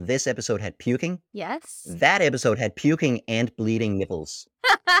This episode had puking. Yes. That episode had puking and bleeding nipples.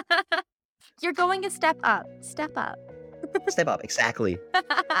 You're going a step up. Step up. Step up, exactly.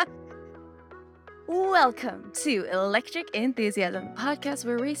 Welcome to Electric Enthusiasm, the podcast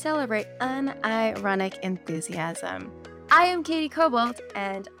where we celebrate unironic enthusiasm. I am Katie Cobalt,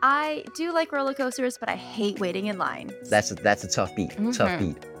 and I do like roller coasters, but I hate waiting in line. That's a tough beat. Tough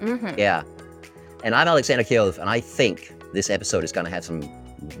beat. Mm-hmm. Yeah. And I'm Alexander Kjellf, and I think this episode is going to have some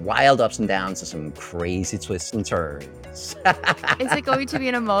wild ups and downs and some crazy twists and turns. Is it going to be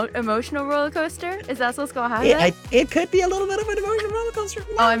an emotional roller coaster? Is that what's going to happen? It could be a little bit of an emotional roller coaster.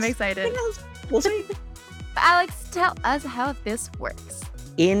 Oh, I'm excited. We'll see. Alex, tell us how this works.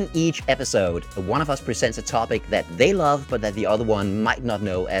 In each episode, one of us presents a topic that they love, but that the other one might not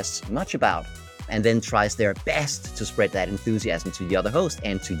know as much about, and then tries their best to spread that enthusiasm to the other host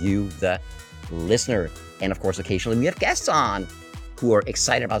and to you, the listener. And of course, occasionally we have guests on who are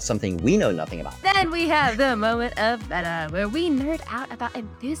excited about something we know nothing about. Then we have the moment of meta, where we nerd out about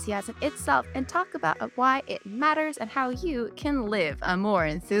enthusiasm itself and talk about why it matters and how you can live a more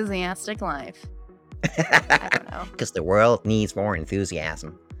enthusiastic life. I don't know. Because the world needs more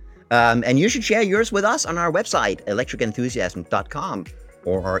enthusiasm. And you should share yours with us on our website, electricenthusiasm.com,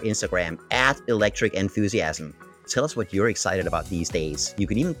 or our Instagram, @electricenthusiasm. Tell us what you're excited about these days. You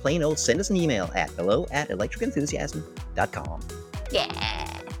can even plain old send us an email at hello@electricenthusiasm.com.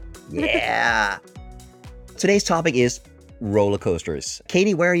 Yeah. Yeah. Today's topic is roller coasters.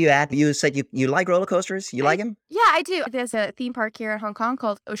 Katie, where are you at? You said you like roller coasters? You like them? Yeah, I do. There's a theme park here in Hong Kong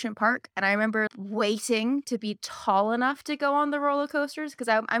called Ocean Park, and I remember waiting to be tall enough to go on the roller coasters because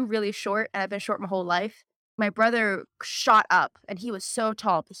I'm really short, and I've been short my whole life. My brother shot up, and he was so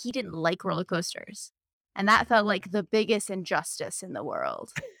tall, but he didn't like roller coasters. And that felt like the biggest injustice in the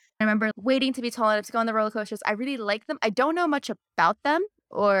world. I remember waiting to be tall enough to go on the roller coasters. I really like them. I don't know much about them,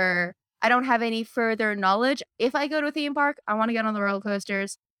 or I don't have any further knowledge. If I go to a theme park, I want to get on the roller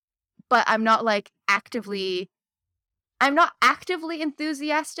coasters, but I'm not actively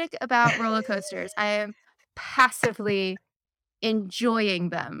enthusiastic about roller coasters. I am passively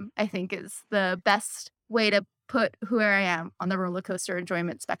enjoying them, I think is the best way to put where I am on the roller coaster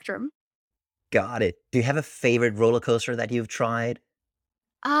enjoyment spectrum. Got it. Do you have a favorite roller coaster that you've tried?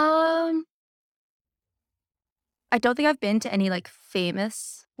 I don't think I've been to any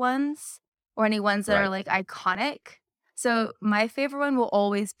famous ones or any ones that are iconic. So my favorite one will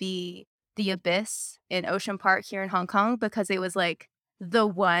always be the Abyss in Ocean Park here in Hong Kong because it was the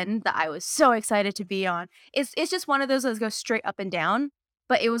one that I was so excited to be on. It's just one of those that goes straight up and down,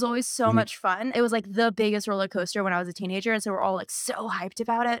 but it was always so much fun. It was the biggest roller coaster when I was a teenager, and so we're all so hyped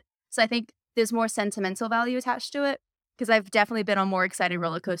about it. So I think there's more sentimental value attached to it because I've definitely been on more exciting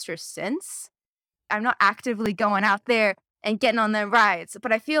roller coasters since. I'm not actively going out there and getting on them rides,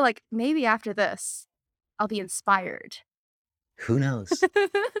 but I feel like maybe after this, I'll be inspired. Who knows?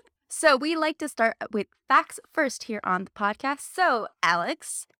 So we like to start with facts first here on the podcast. So,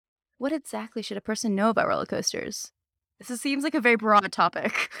 Alex, what exactly should a person know about roller coasters? This seems like a very broad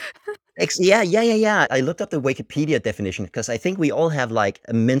topic. Yeah. I looked up the Wikipedia definition because I think we all have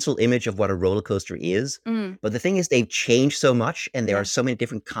a mental image of what a roller coaster is. But the thing is, they've changed so much, and there are so many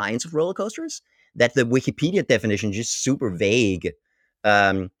different kinds of roller coasters that the Wikipedia definition is just super vague.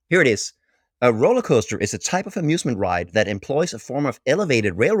 Here it is. A roller coaster is a type of amusement ride that employs a form of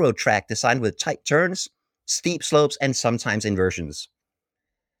elevated railroad track designed with tight turns, steep slopes, and sometimes inversions.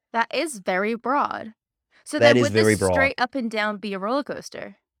 That is very broad. So That then is would very this broad. straight up and down be a roller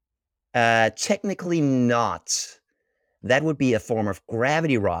coaster? Technically not. That would be a form of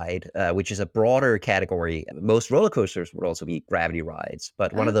gravity ride, which is a broader category. Most roller coasters would also be gravity rides,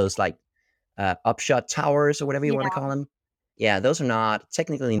 but one of those upshot towers or whatever you want to call them. Yeah, those are not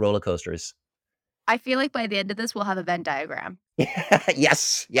technically roller coasters. I feel like by the end of this, we'll have a Venn diagram.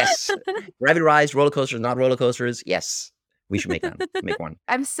 Yes. Gravity rides, roller coasters, not roller coasters. Yes, we should make one.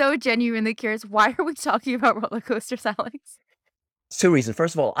 I'm so genuinely curious. Why are we talking about roller coasters, Alex? 2 reasons.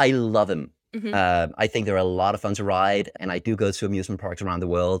 First of all, I love them. I think they're a lot of fun to ride, and I do go to amusement parks around the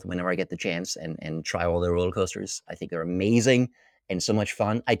world whenever I get the chance and try all the roller coasters. I think they're amazing and so much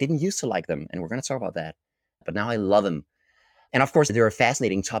fun. I didn't used to like them, and we're going to talk about that, but now I love them. And of course, they're a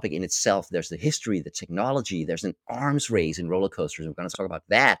fascinating topic in itself. There's the history, the technology, there's an arms race in roller coasters. We're going to talk about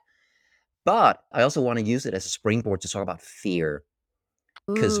that. But I also want to use it as a springboard to talk about fear.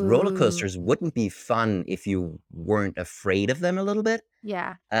 Because roller coasters wouldn't be fun if you weren't afraid of them a little bit.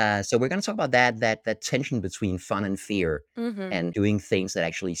 Yeah. So we're going to talk about that tension between fun and fear and doing things that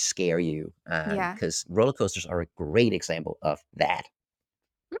actually scare you. Because roller coasters are a great example of that.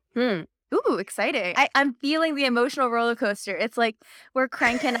 Ooh, exciting. I'm feeling the emotional roller coaster. It's like we're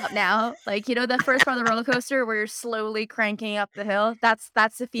cranking up now. Like, the first part of the roller coaster where you're slowly cranking up the hill. That's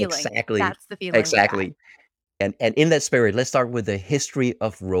the feeling. Exactly. That's the feeling we're at. Exactly. And in that spirit, let's start with the history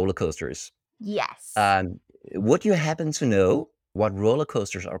of roller coasters. Yes. Um, would you happen to know what roller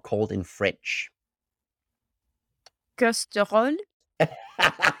coasters are called in French? Coasterol?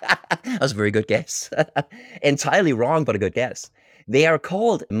 That's a very good guess. Entirely wrong, but a good guess. They are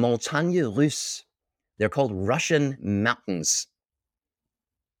called montagnes russes. They're called Russian mountains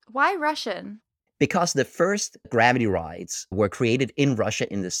Why Russian? because the first gravity rides were created in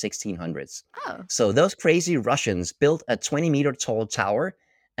Russia in the 1600s. Oh, So those crazy Russians built a 20-meter tall tower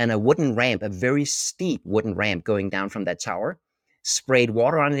and a wooden ramp, a very steep wooden ramp going down from that tower, sprayed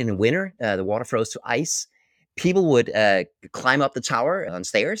water on it in the winter. The water froze to ice. People would climb up the tower on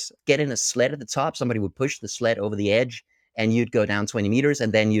stairs, get in a sled at the top. Somebody would push the sled over the edge, and you'd go down 20 meters,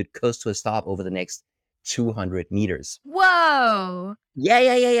 and then you'd coast to a stop over the next 200 meters. whoa.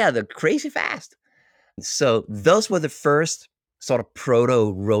 Yeah. They're crazy fast. So those were the first sort of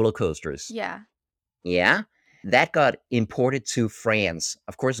proto roller coasters. Yeah. Yeah. That got imported to France.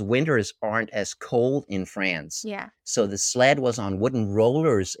 Of course, winters aren't as cold in France. Yeah. So the sled was on wooden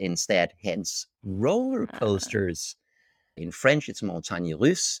rollers instead, hence roller Uh, coasters. In French, it's montagne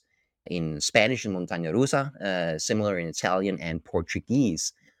russe. In Spanish, it's montaña rusa, similar in Italian and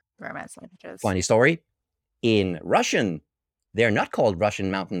Portuguese. romance languages. Funny story. In Russian, they're not called Russian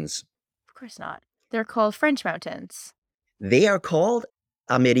mountains. Of course not. They're called French mountains. They are called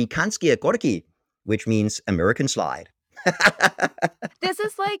Amerikanskie Gorki, which means American slide. This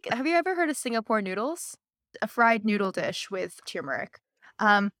is like, have you ever heard of Singapore noodles? A fried noodle dish with turmeric.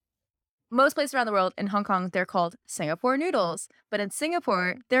 Most places around the world, in Hong Kong, they're called Singapore noodles. But in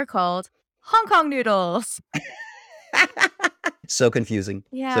Singapore, they're called Hong Kong noodles. So confusing.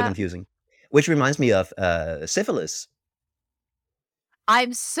 So Yeah. confusing. Which reminds me of syphilis.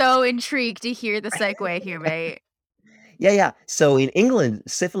 I'm so intrigued to hear the segue here, mate. Yeah. So in England,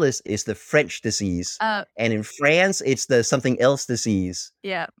 syphilis is the French disease. And in France, it's the something else disease.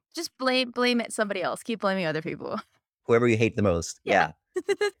 Yeah. Just blame it somebody else. Keep blaming other people. Whoever you hate the most. Yeah.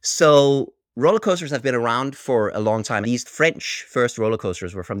 So roller coasters have been around for a long time. These French first roller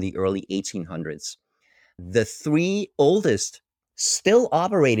coasters were from the early 1800s. The three oldest still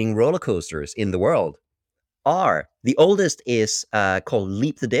operating roller coasters in the world are, the oldest is called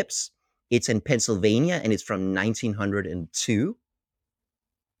Leap the Dips. It's in Pennsylvania and it's from 1902.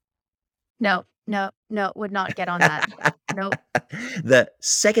 No, would not get on that. Nope. The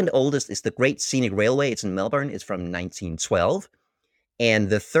second oldest is the Great Scenic Railway. It's in Melbourne. It's from 1912. And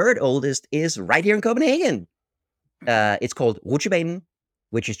the third oldest is right here in Copenhagen. It's called Rutsjebanen,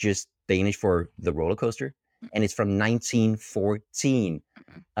 which is just Danish for the roller coaster. And it's from 1914.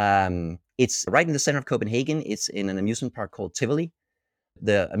 It's right in the center of Copenhagen. It's in an amusement park called Tivoli.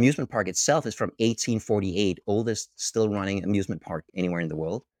 The amusement park itself is from 1848, oldest still running amusement park anywhere in the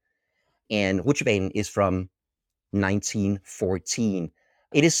world. And Rutsjebanen is from 1914.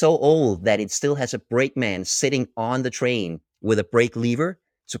 It is so old that it still has a brakeman sitting on the train with a brake lever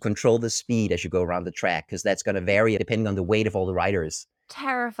to control the speed as you go around the track, because that's going to vary depending on the weight of all the riders.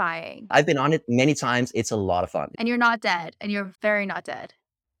 Terrifying. I've been on it many times. It's a lot of fun. And you're not dead. And you're very not dead.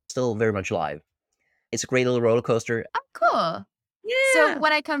 Still very much alive. It's a great little roller coaster. Oh, cool. Yeah. So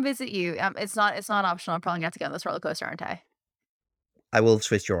when I come visit you, it's not optional. I'm probably gonna have to get on this roller coaster, aren't I? I will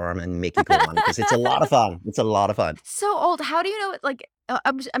twist your arm and make you go on it because it's a lot of fun. It's a lot of fun. So old. How do you know? Like,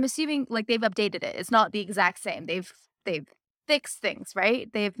 I'm assuming like they've updated it. It's not the exact same. They've fixed things,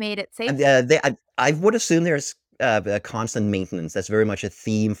 right? They've made it safe. I would assume there's a constant maintenance. That's very much a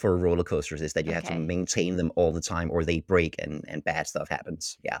theme for roller coasters, is that you have to maintain them all the time or they break and bad stuff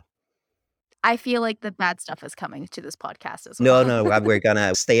happens. Yeah. I feel like the bad stuff is coming to this podcast as well. No, we're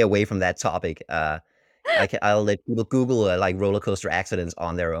gonna stay away from that topic. I'll let people Google like roller coaster accidents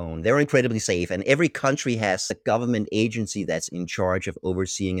on their own. They're incredibly safe, and every country has a government agency that's in charge of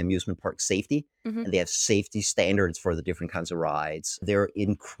overseeing amusement park safety, and they have safety standards for the different kinds of rides. They're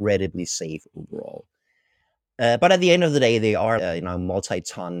incredibly safe overall. But at the end of the day, they are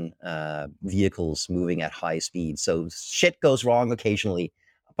multi-ton vehicles moving at high speed, so shit goes wrong occasionally.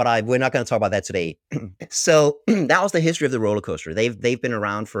 But we're not going to talk about that today. So that was the history of the roller coaster. They've been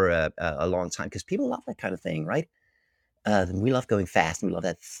around for a long time because people love that kind of thing, right? We love going fast and we love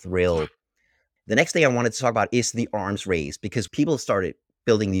that thrill. The next thing I wanted to talk about is the arms race, because people started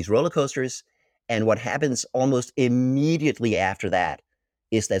building these roller coasters, and what happens almost immediately after that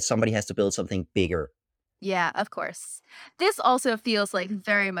is that somebody has to build something bigger. Yeah, of course. This also feels like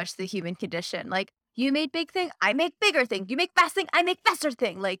very much the human condition. Like, you made big thing, I make bigger thing. You make fast thing, I make faster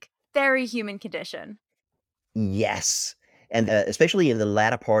thing. Like, very human condition. Yes. And especially in the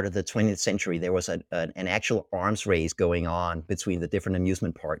latter part of the 20th century, there was an actual arms race going on between the different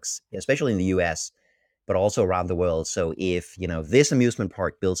amusement parks, especially in the US, but also around the world. So if, this amusement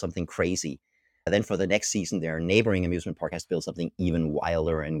park builds something crazy, then for the next season, their neighboring amusement park has to build something even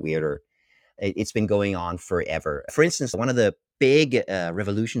wilder and weirder. It's been going on forever. For instance, one of the big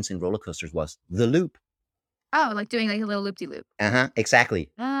revolutions in roller coasters was the loop. Oh, like doing like a little loop-de-loop. Uh-huh,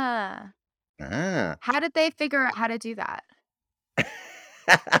 exactly. Ah. Ah. How did they figure out how to do that?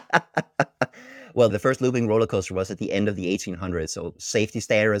 Well, the first looping roller coaster was at the end of the 1800s, so safety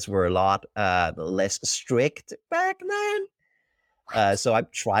standards were a lot less strict back then. What? So I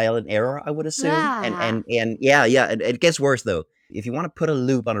trial and error, I would assume, and Ah. and and yeah, and it gets worse though. If you want to put a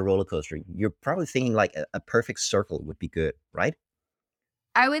loop on a roller coaster, you're probably thinking like a perfect circle would be good, right?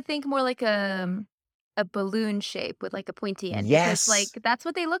 I would think more like a balloon shape with like a pointy end because like Yes, that's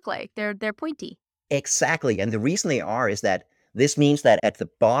what they look like. They're pointy. exactly. And the reason they are is that this means that at the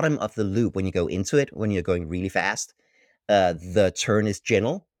bottom of the loop, when you go into it, when you're going really fast, the turn is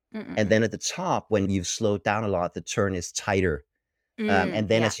gentle. And Mm-mm. then at the top, when you've slowed down a lot, the turn is tighter. And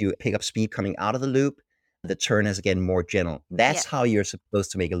then Yeah. as you pick up speed coming out of the loop, the turn is again more gentle. That's Yeah. how you're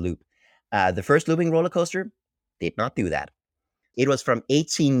supposed to make a loop. The first looping roller coaster did not do that. It was from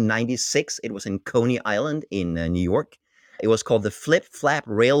 1896. It was in Coney Island in New York. It was called the Flip Flap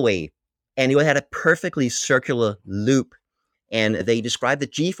Railway, and it had a perfectly circular loop. And they described the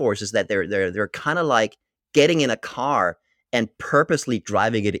G-forces that they're kind of like getting in a car and purposely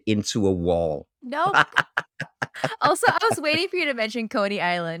driving it into a wall. Nope. Also, I was waiting for you to mention Coney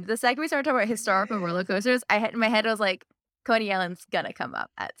Island. The second we started talking about historical roller coasters, I had in my head I was like, Coney Island's gonna come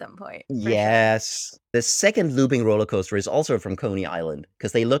up at some point for sure. Yes. The second looping roller coaster is also from Coney Island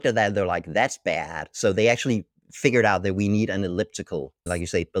because they looked at that and they're like, that's bad. So they actually figured out that we need an elliptical, like you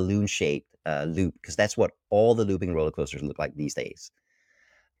say, balloon shaped loop because that's what all the looping roller coasters look like these days.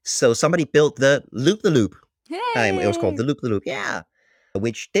 So somebody built the Loop. It was called Yay! the Loop, yeah,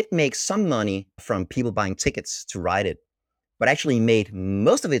 which did make some money from people buying tickets to ride it, but actually made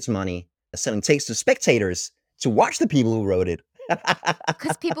most of its money selling tickets to spectators to watch the people who rode it.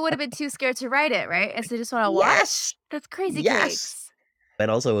 Because people would have been too scared to ride it, right? And so they just want to Yes. watch? That's crazy Yes. cakes. And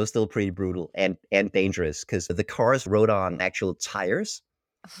also it was still pretty brutal and dangerous because the cars rode on actual tires.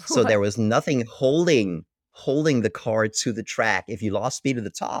 So What? there was nothing holding the car to the track. If you lost speed at the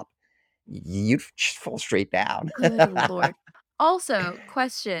top, you'd just fall straight down. Good lord. Also,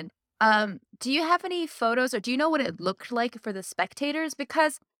 question. Do you have any photos or do you know what it looked like for the spectators?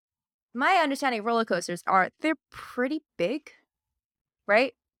 Because my understanding of roller coasters are they're pretty big,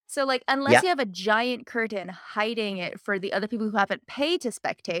 right? So like unless Yeah. you have a giant curtain hiding it for the other people who haven't paid to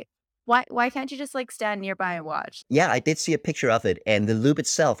spectate, why can't you just like stand nearby and watch? Yeah, I did see a picture of it, and the loop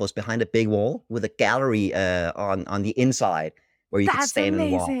itself was behind a big wall with a gallery on the inside where you could That's stand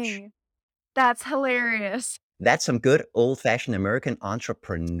and watch. amazing. That's hilarious. That's some good old-fashioned American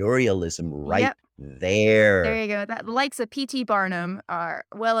entrepreneurialism right Yep. There there. you go. That the likes of P.T. Barnum are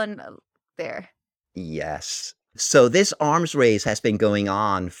well and there. Yes. So this arms race has been going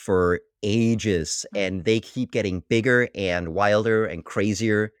on for ages, Mm. and they keep getting bigger and wilder and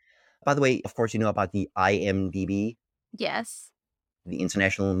crazier. By the way, of course, you know about the IMDb, Yes. the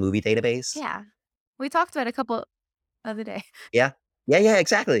International Movie Database? Yeah. We talked about it a couple other day. Yeah. Yeah,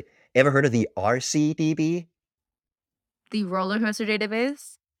 exactly. Ever heard of the RCDB? The roller coaster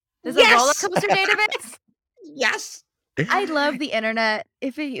database? There's a roller Yes! coaster database? Yes! I love the internet.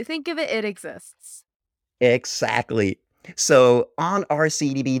 If you think of it, it exists. Exactly. So on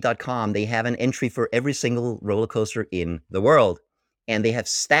rcdb.com, they have an entry for every single roller coaster in the world, and they have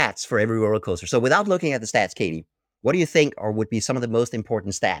stats for every roller coaster. So without looking at the stats, Katie, what do you think are would be some of the most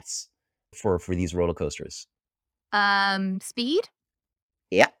important stats for these roller coasters? Speed,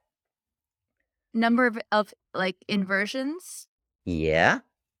 Yeah, number of like inversions, yeah,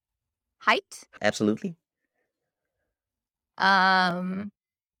 height, absolutely. um,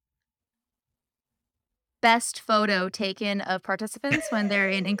 best photo taken of participants when they're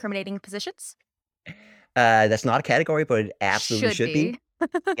in incriminating positions. That's not a category, but it absolutely Should should be.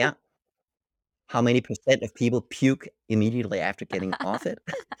 be. Yeah. How many percent of people puke immediately after getting off it?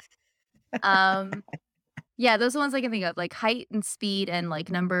 um, yeah, those are the ones I can think of, like height and speed and like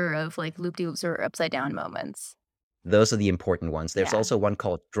number of like loop de loops or upside down moments. Those are the important ones. There's Yeah. also one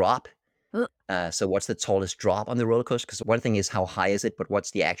called drop. Ugh. So what's the tallest drop on the roller coaster? Because one thing is how high is it, but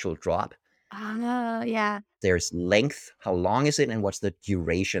what's the actual drop? Yeah. There's length, how long is it, and what's the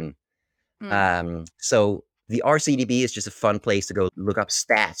duration? Mm. So the RCDB is just a fun place to go look up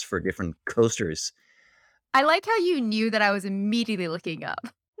stats for different coasters. I like how you knew that I was immediately looking up.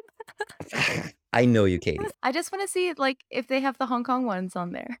 I know you, Katie. I just want to see like if they have the Hong Kong ones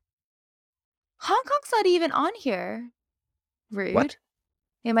on there. Hong Kong's not even on here. Rude. What?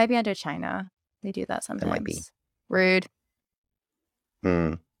 It might be under China. They do that That might be. sometimes. Rude.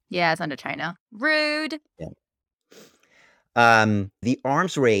 Hmm. Yeah, it's under China. Rude. Yeah. The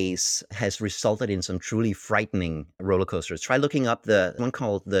arms race has resulted in some truly frightening roller coasters. Try looking up the one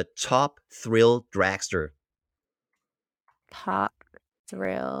called the Top Thrill Dragster. Top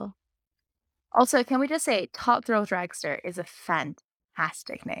Thrill. Also, can we just say Top Thrill Dragster is a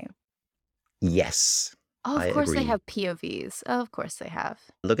fantastic name. Yes, Oh, I of course they agree. have POVs. Oh, of course they have.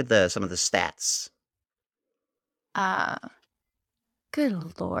 Look at some of the stats. Uh,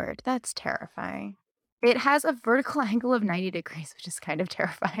 good lord, that's terrifying. It has a vertical angle of 90 degrees, which is kind of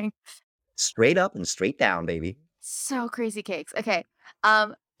terrifying. Straight up and straight down, baby. So crazy cakes. Okay.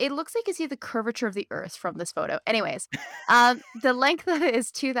 It looks like you see the curvature of the earth from this photo. Anyways, the length of it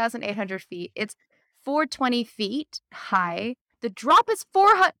is 2,800 feet. It's 420 feet high. The drop is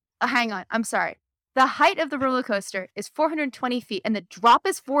 400. Hang on. I'm sorry. The height of the roller coaster is 420 feet and the drop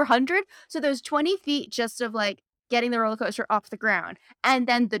is 400. So there's 20 feet just of like getting the roller coaster off the ground. And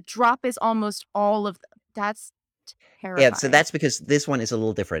then the drop is almost all of that's Yeah, so terrifying. that's because this one is a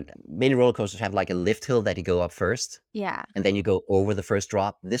little different. Many roller coasters have like a lift hill that you go up first, Yeah. and then you go over the first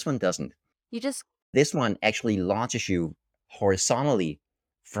drop. This one doesn't. You just, This one actually launches you horizontally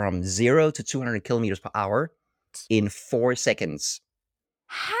from 0 to 200 kilometers per hour in 4 seconds.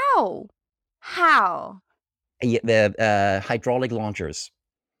 how? How? The hydraulic launchers.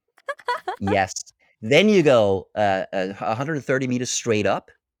 Yes. Then you go 130 meters straight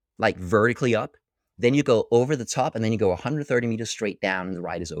up, like vertically up. Then you go over the top, and then you go 130 meters straight down, and the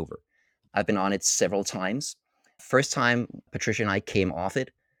ride is over. I've been on it several times. First time Patricia and I came off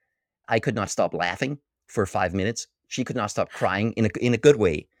it, I could not stop laughing for 5 minutes. She could not stop crying in a good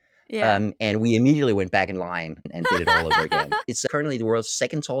way. Yeah. And we immediately went back in line and did it all over again. It's currently the world's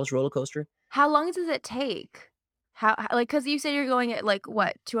second tallest roller coaster. How long does it take? Like, because you said you're going at like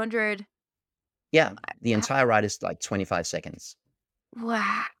what, 200? Yeah, the entire ride is like 25 seconds.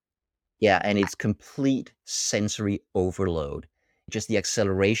 Wow. Yeah, and it's complete sensory overload. Just the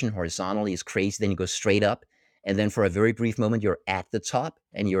acceleration horizontally is crazy. Then you go straight up, and then for a very brief moment, you're at the top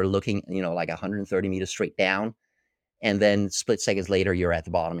and you're looking, like 130 meters straight down, and then split seconds later, you're at the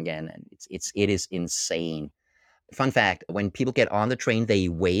bottom again, and it is insane. Fun fact: when people get on the train, they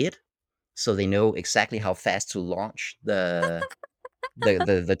weigh it so they know exactly how fast to launch the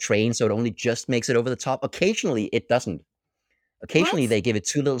train, so it only just makes it over the top. Occasionally, it doesn't. Occasionally, What? they give it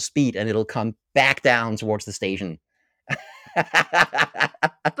too little speed, and it'll come back down towards the station.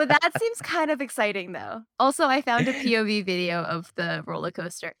 But that seems kind of exciting though. Also, I found a POV video of the roller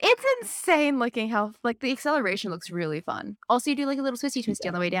coaster. It's insane looking how like the acceleration looks really fun. Also, you do like a little twisty twisty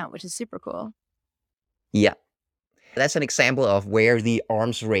on the way down, which is super cool. Yeah, that's an example of where the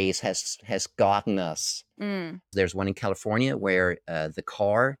arms race has gotten us. Mm, There's one in California where the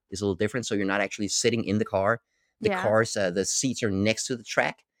car is a little different, so you're not actually sitting in the car. yeah. The seats are next to the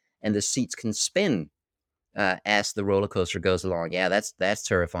track, and the seats can spin as the roller coaster goes along. Yeah, that's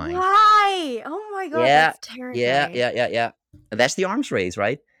terrifying. Why? Oh my god, Yeah, that's yeah, terrifying. yeah, yeah, yeah. That's the arms race,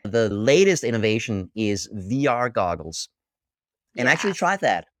 right? The latest innovation is VR goggles, and I Yeah. actually tried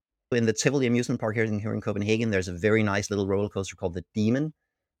that in the Tivoli amusement park here in Copenhagen. There's a very nice little roller coaster called the Demon.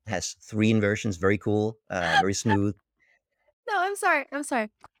 It has 3 inversions, very cool, very smooth. No, I'm sorry. I'm sorry.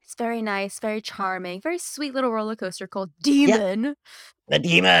 It's very nice, very charming, very sweet little roller coaster called Yeah, Demon. the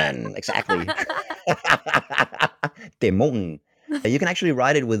Demon, exactly. Demon. You can actually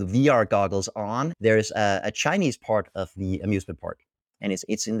ride it with VR goggles on. There's a Chinese part of the amusement park, and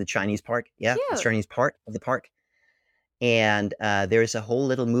it's in the Chinese park. Yeah, it's Cute. Chinese part of the park. And there is a whole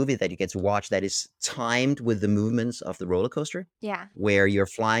little movie that you get to watch that is timed with the movements of the roller coaster, Yeah. where you're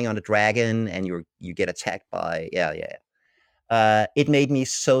flying on a dragon and you get attacked by yeah. It made me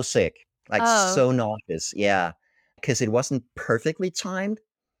so sick, like Oh, so nauseous. Yeah, because it wasn't perfectly timed.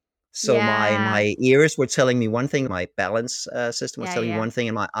 So yeah. my ears were telling me one thing, my balance system was Yeah, telling me yeah. one thing,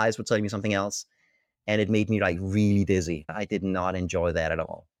 and my eyes were telling me something else, and it made me like really dizzy. I did not enjoy that at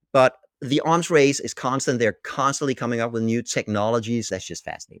all. But the arms race is constant. They're constantly coming up with new technologies. That's just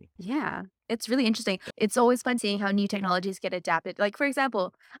fascinating. Yeah. It's really interesting. It's always fun seeing how new technologies get adapted. Like, for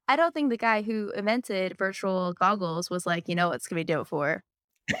example, I don't think the guy who invented virtual goggles was like, you know what's gonna be dope for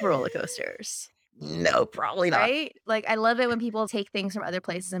roller coasters. No, probably not. Right? Like, I love it when people take things from other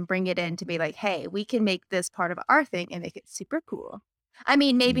places and bring it in to be like, hey, we can make this part of our thing and make it super cool. I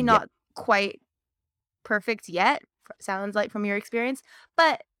mean, maybe Yep, not quite perfect yet, sounds like from your experience,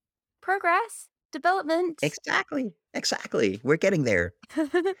 but progress, development. exactly, exactly. We're getting there.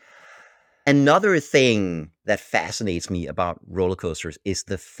 Another thing that fascinates me about roller coasters is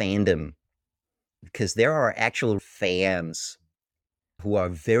the fandom, because there are actual fans who are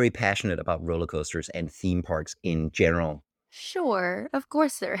very passionate about roller coasters and theme parks in general. Sure, of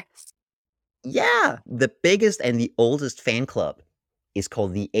course there is. Yeah, the biggest and the oldest fan club is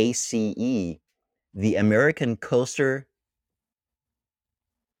called the ACE, the American Coaster.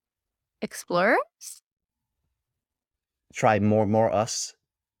 Explorers? Try more us.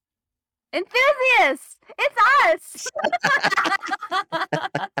 Enthusiasts! It's us!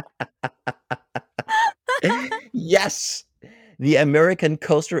 Yes, the American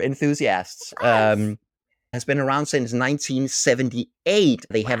Coaster Enthusiasts. Us! Has been around since 1978.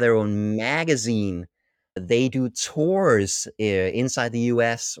 They have Wow. their own magazine. They do tours inside the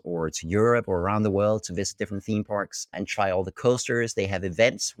US or to Europe or around the world to visit different theme parks and try all the coasters. They have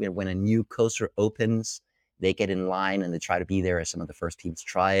events where when a new coaster opens, they get in line and they try to be there as some of the first people to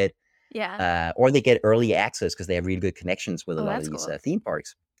try it. Yeah. Or they get early access because they have really good connections with a Oh, lot of that's these cool. theme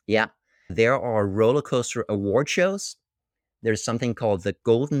parks. Yeah. There are roller coaster award shows. There's something called the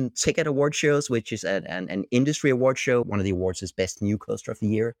Golden Ticket Award shows, which is an industry award show. One of the awards is Best New Coaster of the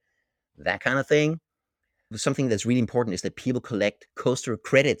Year, that kind of thing. Something that's really important is that people collect coaster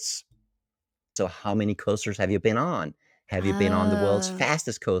credits. So, how many coasters have you been on? Have you been on the world's Oh,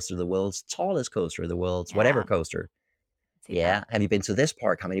 fastest coaster, the world's tallest coaster, the world's whatever yeah. coaster? See Yeah. that. Have you been to this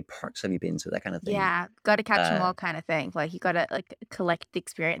park? How many parks have you been to? That kind of thing. Yeah, gotta catch them Uh, all kind of thing. Like, you gotta, like, collect the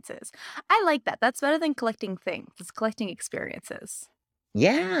experiences. I like that. That's better than collecting things. It's collecting experiences.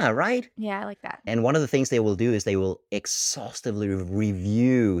 yeah, right. Yeah, I like that. And one of the things they will do is they will exhaustively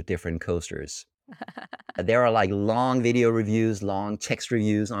review different coasters. There are like long video reviews, long text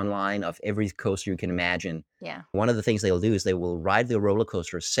reviews online of every coaster you can imagine. Yeah. One of the things they'll do is they will ride the roller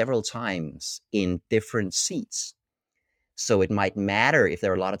coaster several times in different seats. So it might matter if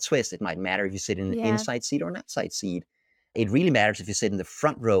there are a lot of twists. It might matter if you sit in an Yeah. inside seat or an outside seat. It really matters if you sit in the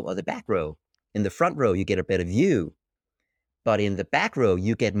front row or the back row. In the front row, you get a better view, but in the back row,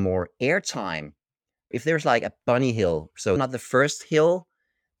 you get more airtime. If there's like a bunny hill, so not the first hill,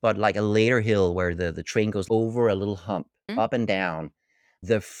 but like a later hill where the train goes over a little hump, Mm. up and down,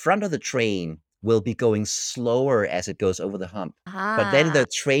 the front of the train will be going slower as it goes over the hump. But then Ah, the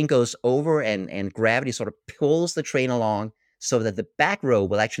train goes over and gravity sort of pulls the train along so that the back row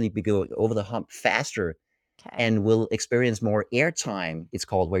will actually be going over the hump faster okay. and will experience more airtime. It's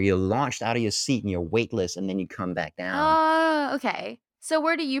called where you're launched out of your seat and you're weightless and then you come back down. Oh, okay. So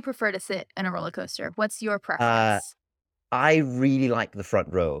where do you prefer to sit in a roller coaster? What's your Uh, preference? I really like the front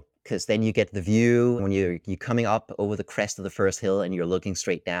row because then you get the view when you're coming up over the crest of the first hill and you're looking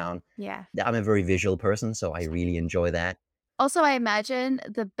straight down. Yeah. I'm a very visual person, so I really enjoy that. Also, I imagine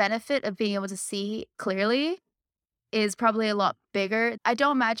the benefit of being able to see clearly is probably a lot bigger. I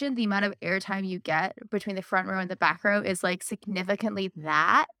don't imagine the amount of airtime you get between the front row and the back row is, like, significantly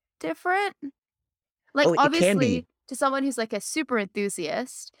that different. Like, Oh, it can obviously, be. to someone who's, like, a super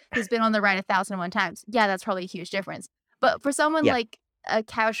enthusiast, who's been on the ride 1,001 times, yeah, that's probably a huge difference. But for someone Yeah, like a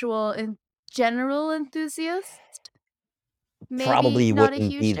casual and general enthusiast, maybe probably not a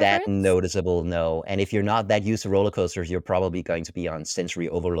wouldn't huge be that difference? noticeable, no. And if you're not that used to roller coasters, you're probably going to be on sensory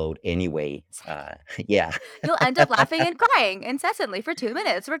overload anyway. Yeah. You'll end up laughing and crying incessantly for 2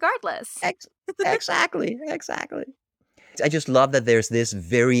 minutes regardless. Ex exactly, exactly. I just love that there's this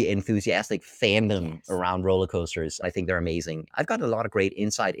very enthusiastic fandom Yes. around roller coasters. I think they're amazing. I've got a lot of great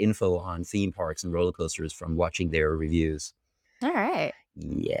inside info on theme parks and roller coasters from watching their reviews. Alright.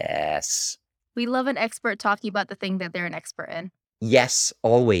 Yes. We love an expert talking about the thing that they're an expert in. Yes,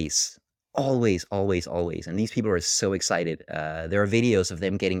 always. Always, always, always. And these people are so excited. There are videos of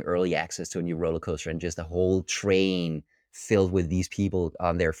them getting early access to a new roller coaster and just a whole train filled with these people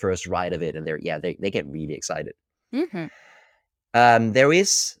on their first ride of it. And they get really excited. Mhm. There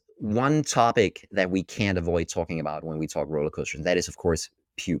is one topic that we can't avoid talking about when we talk roller coasters, and that is, of course,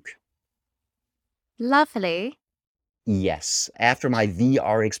 puke. Lovely. Yes, after my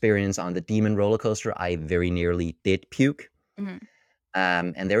VR experience on the Demon roller coaster, I very nearly did puke. Mhm.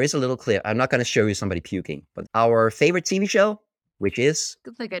 And there is a little clip. I'm not going to show you somebody puking, but our favorite TV show, which is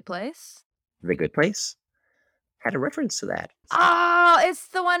It's a good place. The Good Place, had a reference to that. Oh, it's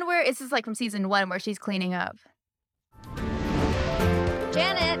the one where this is, like, from season 1 where she's cleaning up.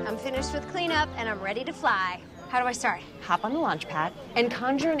 Janet, I'm finished with cleanup and I'm ready to fly. How do I start? Hop on the launch pad and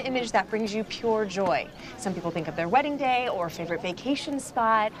conjure an image that brings you pure joy. Some people think of their wedding day or favorite vacation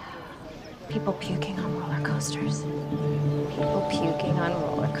spot. People puking on roller coasters. People puking on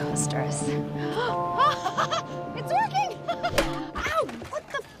roller coasters. It's working! Ow! What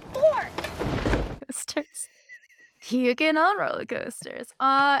the fork? Coasters. puking on roller coasters.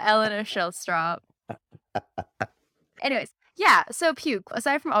 Eleanor Shellstrop. Anyways, yeah, so puke.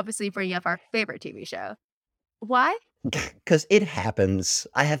 Aside from obviously bringing up our favorite TV show, why? Because it happens.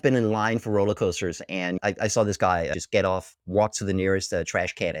 I have been in line for roller coasters, and I saw this guy just get off, walk to the nearest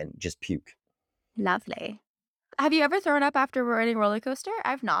trash can, and just puke. Lovely. Have you ever thrown up after riding a roller coaster?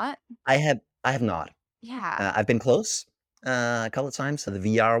 I've not. I have not. Yeah. I've been close a couple of times. So the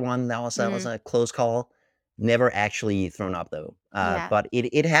VR one, that was a close call. Never actually thrown up though. Yeah. But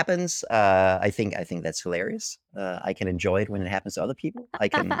it happens. I think that's hilarious. I can enjoy it when it happens to other people.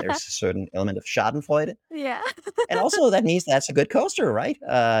 There's a certain element of Schadenfreude. Yeah. And also that means that's a good coaster, right?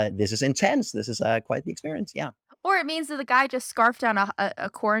 This is intense. This is quite the experience. Yeah. Or it means that the guy just scarfed down a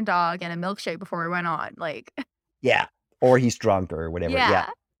corn dog and a milkshake before we went on. Like, Yeah. Or he's drunk or whatever. Yeah. yeah.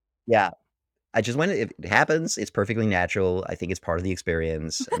 Yeah. I just when it happens, it's perfectly natural. I think it's part of the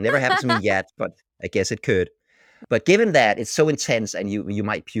experience. It never happened to me yet, but I guess it could. But given that it's so intense and you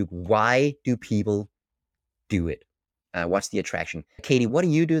might puke, why do people do it? What's the attraction? Katie, what do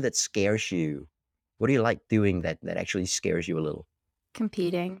you do that scares you? What do you like doing that actually scares you a little?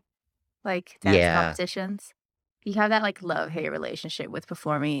 Competing, like dance Yeah. competitions. You have that like love-hate relationship with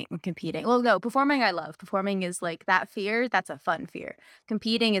performing and competing. Well, no, performing I love. Performing is like that fear, that's a fun fear.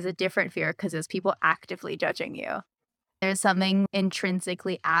 Competing is a different fear because there's people actively judging you. There's something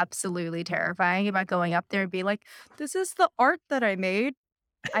intrinsically absolutely terrifying about going up there and being like, this is the art that I made.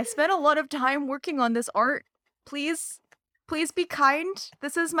 I spent a lot of time working on this art. Please be kind.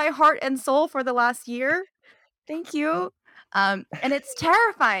 This is my heart and soul for the last year. Thank you. And it's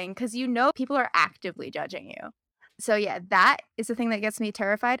terrifying because you know people are actively judging you. So yeah, that is the thing that gets me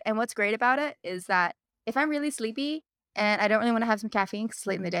terrified. And what's great about it is that if I'm really sleepy and I don't really want to have some caffeine because it's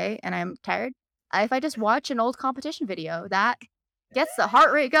late in the day and I'm tired, if I just watch an old competition video, that gets the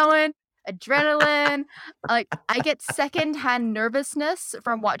heart rate going, adrenaline. Like I get secondhand nervousness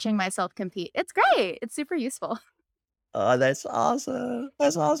from watching myself compete. It's great. It's super useful. Oh, that's awesome.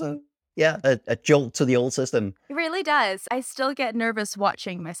 That's awesome. Yeah, a jolt to the old system. It really does. I still get nervous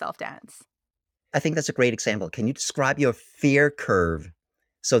watching myself dance. I think that's a great example. Can you describe your fear curve?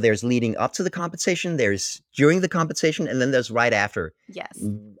 So there's leading up to the competition, there's during the competition, and then there's right after. Yes.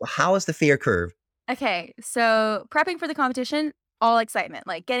 How is the fear curve? Okay, so prepping for the competition, all excitement,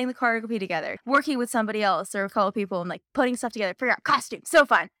 like getting the choreography together, working with somebody else or a couple of people and like putting stuff together, figure out costumes, so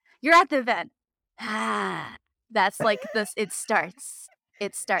fun. You're at the event. That's like this, it starts.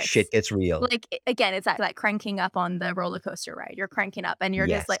 Shit gets real. Like, again, it's like cranking up on the roller coaster ride. You're cranking up and you're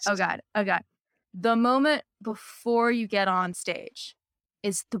just like, oh God, oh God. The moment before you get on stage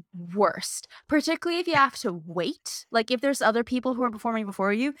is the worst, particularly if you have to wait. Like if there's other people who are performing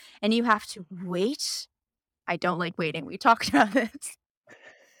before you and you have to wait. I don't like waiting. We talked about this.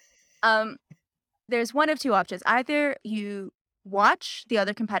 There's one of two options. Either you watch the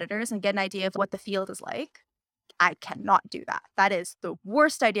other competitors and get an idea of what the field is like. I cannot do that. That is the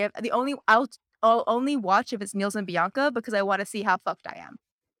worst idea. I'll only watch if it's Niels and Bianca because I want to see how fucked I am.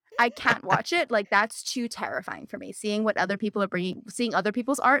 I can't watch it. Like that's too terrifying for me. Seeing what other people are bringing, seeing other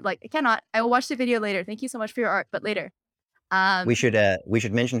people's art. Like I cannot. I will watch the video later. Thank you so much for your art, but later. We should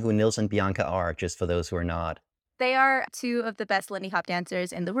mention who Niels and Bianca are, just for those who are not. They are two of the best Lindy Hop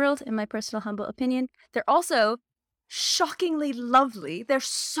dancers in the world, in my personal humble opinion. They're also shockingly lovely.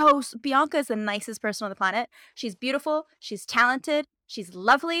 Bianca is the nicest person on the planet. She's beautiful. She's talented. She's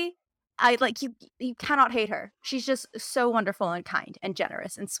lovely. You cannot hate her. She's just so wonderful and kind and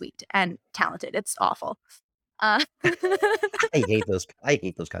generous and sweet and talented. It's awful. I hate those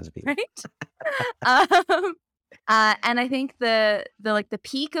kinds of people. Right? And I think the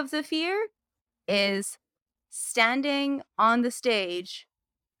peak of the fear is standing on the stage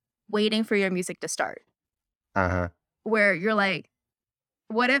waiting for your music to start. Uh-huh. Where you're like,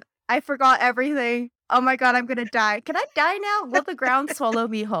 what if I forgot everything? Oh my God, I'm gonna die. Can I die now? Will the ground swallow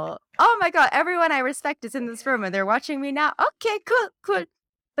me whole? Oh my God, everyone I respect is in this room and they're watching me now. Okay, cool.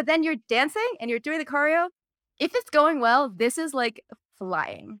 But then you're dancing and you're doing the choreo. If it's going well, this is like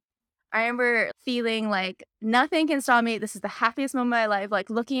flying. I remember feeling like nothing can stop me. This is the happiest moment of my life. Like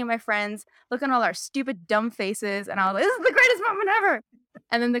looking at my friends, looking at all our stupid, dumb faces. And I was like, this is the greatest moment ever.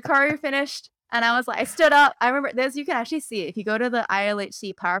 And then the choreo finished. And I was like, I stood up. I remember this, you can actually see it. If you go to the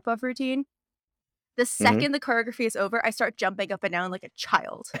ILHC Powerpuff routine, the second the choreography is over, I start jumping up and down like a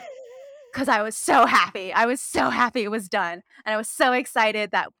child. Because I was so happy. I was so happy it was done. And I was so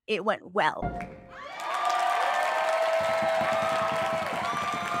excited that it went well. Give it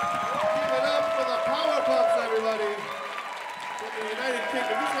up for the Powerpuffs, everybody. From the United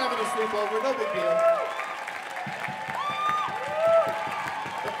Kingdom. Just having a sleepover, no big deal.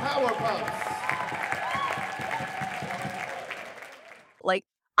 The Powerpuffs.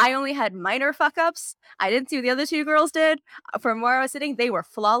 I only had minor fuck ups. I didn't see what the other two girls did. From where I was sitting, they were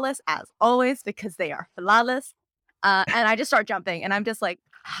flawless as always because they are flawless. And I just start jumping, and I'm just like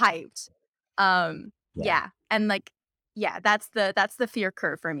hyped. Yeah, and like, yeah, that's the fear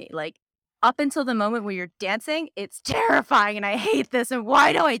curve for me. Like, up until the moment where you're dancing, it's terrifying, and I hate this. And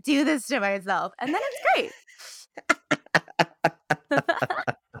why do I do this to myself? And then it's great.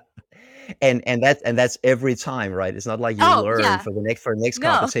 And that's every time, right? It's not like you Oh learn yeah, for the next no,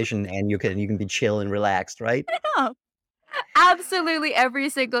 competition and you can be chill and relaxed, right? no. Absolutely every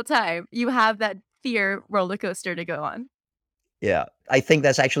single time you have that fear roller coaster to go on. Yeah. I think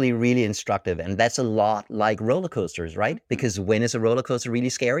that's actually really instructive, and that's a lot like roller coasters, right? Mhm. Because when is a roller coaster really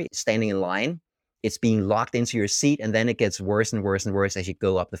scary? Standing in line, it's being locked into your seat, and then it gets worse and worse and worse as you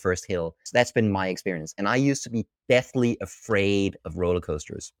go up the first hill. So that's been my experience. And I used to be deathly afraid of roller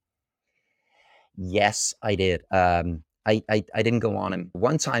coasters. Yes, I did. I didn't go on them.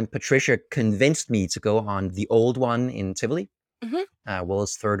 One time, Patricia convinced me to go on the old one in Tivoli, Mhm.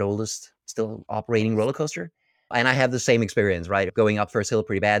 world's third oldest still operating roller coaster. And I have the same experience, right? Going up first hill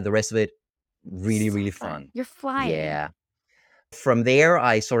pretty bad. The rest of it, really, So really fun. fun. You're flying. Yeah. From there,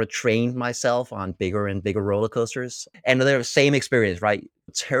 I sort of trained myself on bigger and bigger roller coasters. And they're the same experience, right?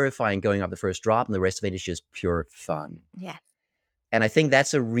 Terrifying going up the first drop, and the rest of it is just pure fun. Yeah. And I think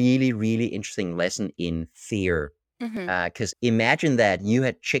that's a really, really interesting lesson in fear. Mhm. Because imagine that you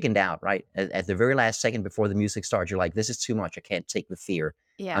had chickened out, right? At the very last second before the music starts, you're like, "This is too much. I can't take the fear.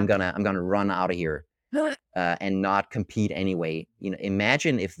 Yeah. I'm gonna run out of here and not compete anyway." You know,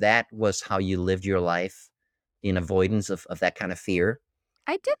 imagine if that was how you lived your life in avoidance of that kind of fear.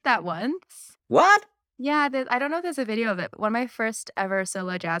 I did that once. What? Yeah, I don't know if there's a video of it, but one of my first ever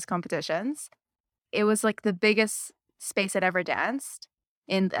solo jazz competitions, it was like the biggest space I'd ever danced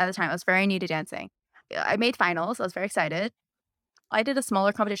in at the time. I was very new to dancing. I made finals. I was very excited. I did a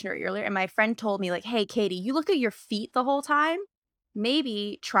smaller competition earlier, and my friend told me, like, "Hey, Katie, you look at your feet the whole time.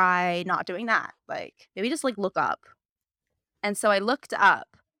 Maybe try not doing that. Like, maybe just like look up." And so I looked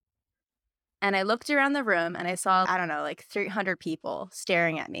up, and I looked around the room, and I saw, I don't know, like 300 people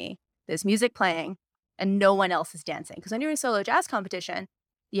staring at me. There's music playing, and no one else is dancing. Because when you're in a solo jazz competition,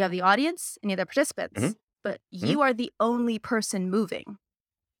 you have the audience and you have the participants, Mhm, but mhm. you are the only person moving.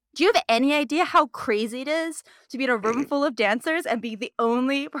 Do you have any idea how crazy it is to be in a room full of dancers and be the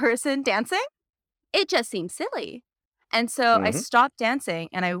only person dancing? It just seemed silly. And so I Mhm. stopped dancing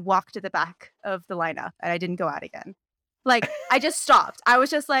and I walked to the back of the lineup and I didn't go out again. Like, I just stopped. I was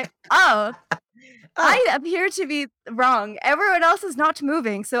just like, oh, Oh, I appear to be wrong. Everyone else is not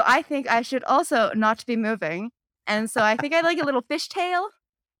moving, so I think I should also not be moving. And so I think I had like a little fishtail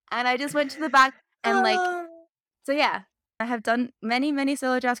and I just went to the back and like, oh. so yeah, I have done many, many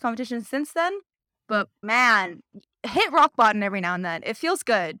solo jazz competitions since then. But man, hit rock bottom every now and then. It feels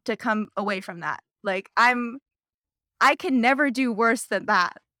good to come away from that. Like, I can never do worse than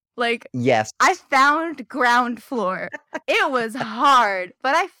that. Like, Yes. I found ground floor. It was hard,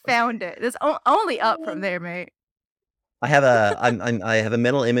 but I found it. It's only up from there, mate. I have a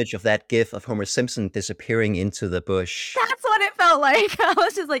mental image of that gif of Homer Simpson disappearing into the bush. That's what it felt like. I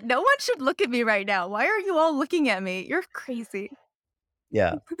was just like, no one should look at me right now. Why are you all looking at me? You're crazy.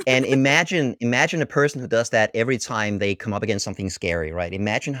 Yeah. And imagine a person who does that every time they come up against something scary, right?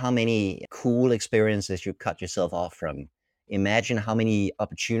 Imagine how many cool experiences you cut yourself off from. Imagine how many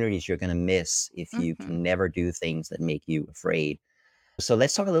opportunities you're gonna miss if you Mhm. can never do things that make you afraid. So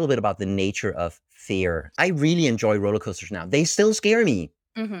let's talk a little bit about the nature of fear. I really enjoy roller coasters now. They still scare me.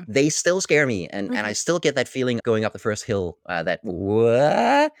 Mhm. They still scare me, and I Mhm. still get that feeling going up the first hill, that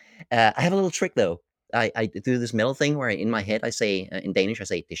what? I have a little trick though. I do this mental thing where in my head I say, in Danish, I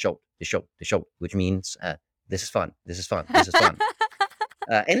say, "Det er sjovt, det er sjovt, det er sjovt," which means, "This is fun, this is fun, this is fun."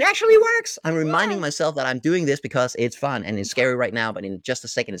 And it actually works. I'm reminding Yeah. myself that I'm doing this because it's fun and it's scary right now, but in just a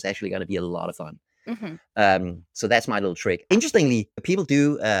second, it's actually gonna be a lot of fun. Mhm. So that's my little trick. Interestingly, people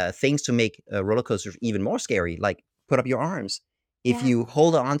do things to make roller coasters even more scary, like put up your arms. If Yeah. you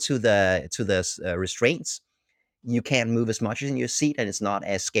hold on to the restraints, you can't move as much in your seat, and it's not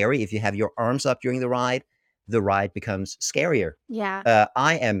as scary. If you have your arms up during the ride becomes scarier. Yeah.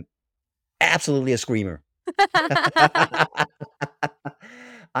 I am absolutely a screamer.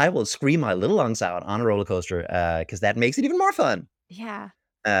 I will scream my little lungs out on a roller coaster because that makes it even more fun. Yeah.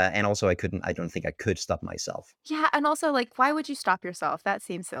 And also, I don't think I could stop myself. Yeah, and also, like, why would you stop yourself? That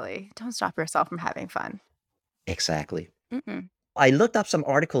seems silly. Don't stop yourself from having fun. Exactly. Mm-mm. I looked up some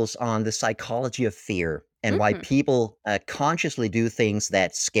articles on the psychology of fear and why Mhm. people consciously do things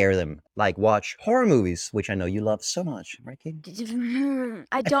that scare them, like watch horror movies, which I know you love so much, right, Katie?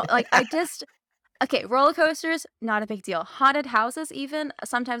 I don't like, I just Okay, roller coasters, not a big deal. Haunted houses, even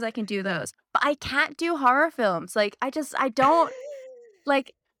sometimes I can do those, but I can't do horror films. Like I don't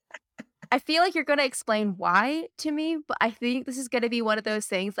like. I feel like you're gonna explain why to me, but I think this is gonna be one of those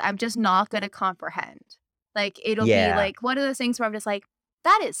things that I'm just not gonna comprehend. Like it'll be Yeah. like one of those things where I'm just like,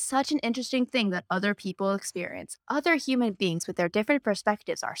 that is such an interesting thing that other people experience. Other human beings with their different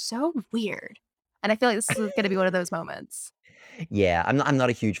perspectives are so weird. And I feel like this is gonna be one of those moments. Yeah, I'm not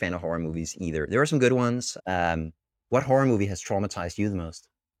a huge fan of horror movies either. There are some good ones. What horror movie has traumatized you the most?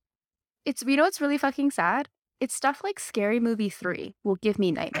 It's what's really fucking sad? It's stuff like Scary Movie 3 will give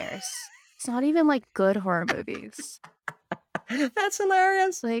me nightmares. It's not even like good horror movies. That's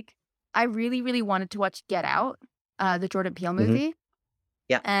hilarious. Like, I really, really wanted to watch Get Out, the Jordan Peele Mhm. movie,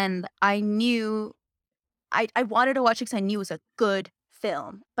 Yeah. and I knew I wanted to watch it because I knew it was a good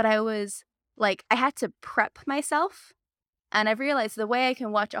film, but I was like, I had to prep myself, and I've realized the way I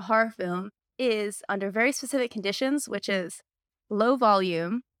can watch a horror film is under very specific conditions, which is low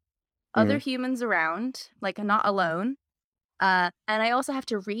volume, other Mhm. humans around, like not alone. And I also have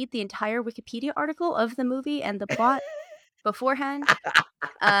to read the entire Wikipedia article of the movie and the plot beforehand.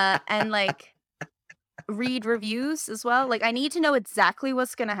 And like read reviews as well. Like I need to know exactly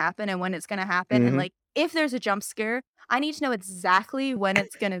what's gonna happen and when it's gonna happen. And Mhm. like if there's a jump scare, I need to know exactly when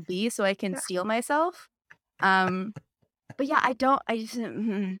it's gonna be so I can steel myself. Um, but yeah, I just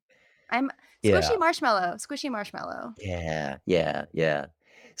I'm Yeah. squishy marshmallow. Yeah, yeah, yeah.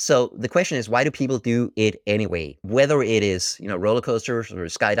 So the question is, why do people do it anyway? Whether it is, roller coasters or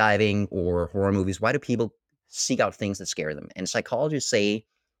skydiving or horror movies, why do people seek out things that scare them? And psychologists say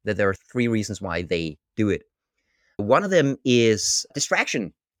that there are three reasons why they do it. One of them is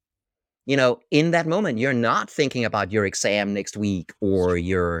distraction. In that moment, you're not thinking about your exam next week or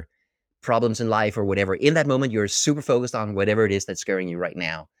your problems in life or whatever. In that moment, you're super focused on whatever it is that's scaring you right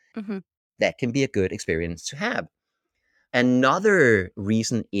now. Hmm. That can be a good experience to have. Another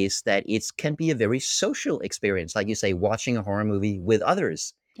reason is that it can be a very social experience. Like you say, watching a horror movie with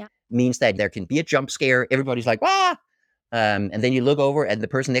others Yeah. means that there can be a jump scare. Everybody's like, "Ah!" And then you look over and the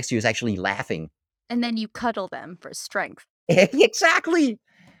person next to you is actually laughing. And then you cuddle them for strength. Exactly.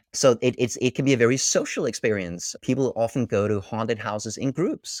 So it can be a very social experience. People often go to haunted houses in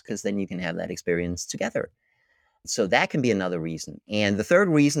groups because then you can have that experience together. So that can be another reason. And the third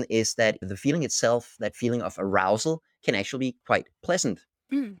reason is that the feeling itself, that feeling of arousal, can actually be quite pleasant,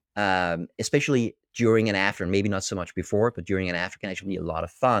 Mm. especially during and after. Maybe not so much before, but during and after can actually be a lot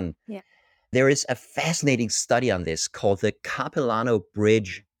of fun. Yeah. There is a fascinating study on this called the Capilano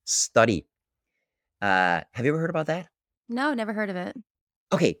Bridge Study. Have you ever heard about that? No, never heard of it.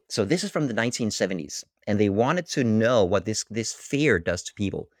 Okay, so this is from the 1970s, and they wanted to know what this fear does to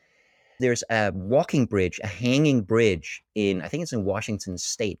people. There's a walking bridge, a hanging bridge I think it's in Washington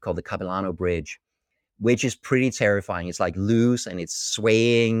State, called the Capilano Bridge, which is pretty terrifying. It's like loose and it's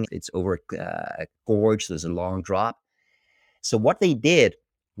swaying. It's over a gorge. There's a long drop. So what they did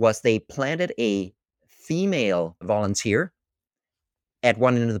was they planted a female volunteer at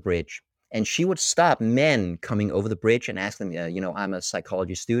one end of the bridge, and she would stop men coming over the bridge and ask them, I'm a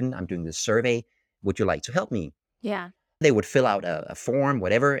psychology student. I'm doing this survey. Would you like to help me? Yeah. They would fill out a form,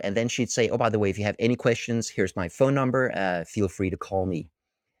 whatever, and then she'd say, "Oh, by the way, if you have any questions, here's my phone number. Feel free to call me."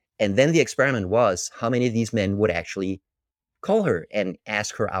 And then the experiment was how many of these men would actually call her and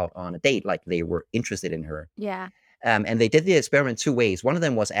ask her out on a date, like they were interested in her. Yeah. And they did the experiment two ways. One of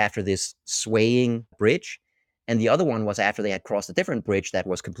them was after this swaying bridge, and the other one was after they had crossed a different bridge that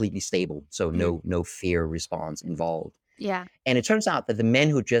was completely stable, so no fear response involved. Yeah. And it turns out that the men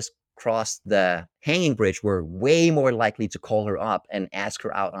who just crossed the hanging bridge were way more likely to call her up and ask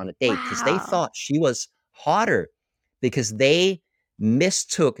her out on a date because they Wow. thought she was hotter because they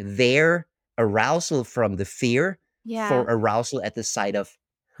mistook their arousal from the fear for Yeah. arousal at the sight of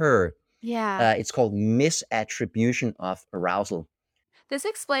her. Yeah. It's called misattribution of arousal. This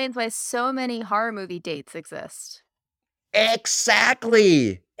explains why so many horror movie dates exist.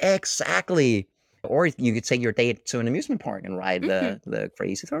 Exactly. Exactly. Or you could take your date to an amusement park and ride Mhm. the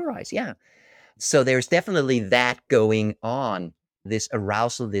crazy thrill rides. Yeah. So there's definitely that going on. This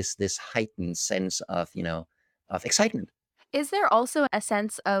arousal, this heightened sense of excitement. Is there also a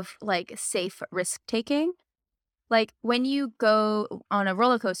sense of like safe risk taking? Like when you go on a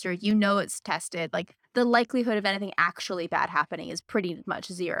roller coaster, you know it's tested. Like the likelihood of anything actually bad happening is pretty much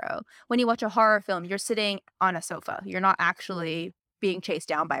zero. When you watch a horror film, you're sitting on a sofa. You're not actually being chased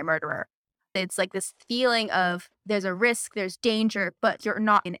down by a murderer. It's like this feeling of there's a risk, there's danger, but you're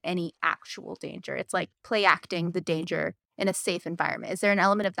not in any actual danger. It's like play acting the danger in a safe environment. Is there an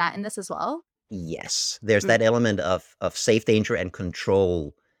element of that in this as well? Yes, there's Mm. that element of safe danger and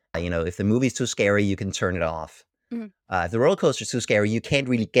control If the movie's too scary, you can turn it off. Mhm. If the roller coaster's too scary, you can't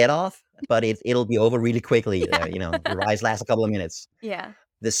really get off, but it'll be over really quickly. The rides last a couple of minutes. Yeah.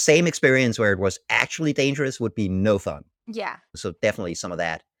 The same experience where it was actually dangerous would be no fun. Yeah. So definitely some of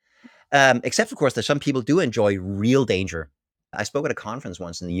that. Except, of course, that some people do enjoy real danger. I spoke at a conference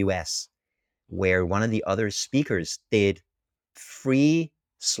once in the US where one of the other speakers did free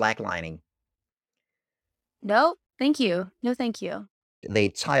slacklining. No, thank you. No, thank you. They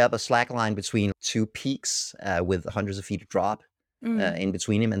tie up a slack line between two peaks with hundreds of feet of drop Mm. in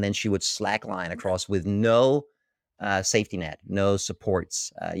between them, and then she would slack line across with no safety net, no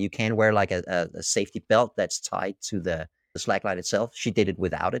supports. You can wear like a safety belt that's tied to the slack line itself. She did it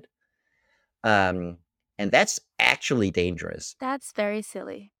without it. And that's actually dangerous. That's very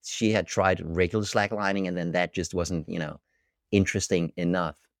silly. She had tried regular slacklining, and then that just wasn't, interesting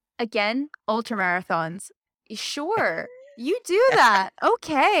enough. Again, ultra marathons. Sure, you do that.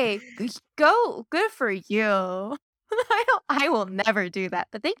 Okay, go. Good for you. I will never do that.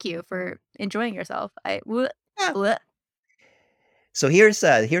 But thank you for enjoying yourself. Yeah. So here's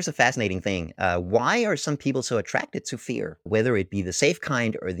a fascinating thing. Why are some people so attracted to fear, whether it be the safe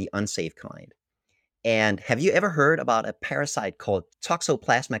kind or the unsafe kind? And have you ever heard about a parasite called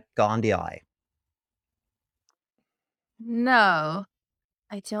Toxoplasma gondii? No,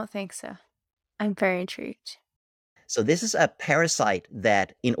 I don't think so. I'm very intrigued. So this is a parasite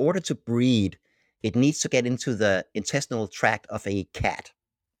that, in order to breed, it needs to get into the intestinal tract of a cat.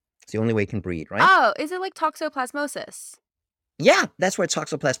 It's the only way it can breed, right? Oh, is it like toxoplasmosis? Yeah, that's where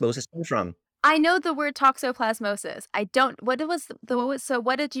toxoplasmosis comes from. I know the word toxoplasmosis. I don't. What was so?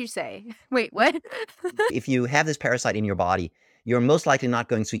 What did you say? Wait, what? If you have this parasite in your body, you're most likely not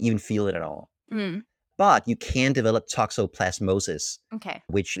going to even feel it at all. Mm, But you can develop toxoplasmosis, okay.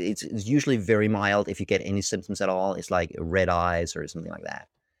 which is usually very mild. If you get any symptoms at all, it's like red eyes or something like that.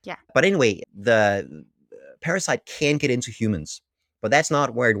 Yeah. But anyway, the parasite can get into humans, but that's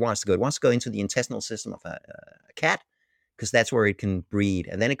not where it wants to go. It wants to go into the intestinal system of a cat, because that's where it can breed.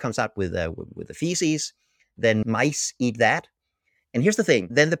 And then it comes out with the feces. Then mice eat that. And here's the thing.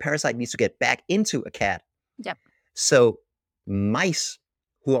 Then the parasite needs to get back into a cat. Yep. So mice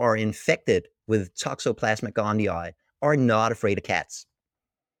who are infected with Toxoplasma gondii are not afraid of cats.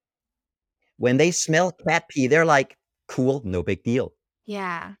 When they smell cat pee, they're like, cool, no big deal.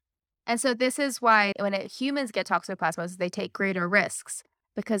 Yeah. And so this is why when humans get toxoplasmosis, they take greater risks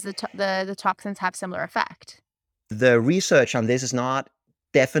because the toxins have similar effect. The research on this is not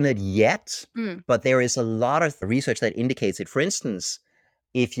definite yet, Mm. but there is a lot of research that indicates it. For instance,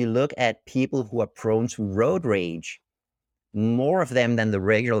 if you look at people who are prone to road rage, more of them than the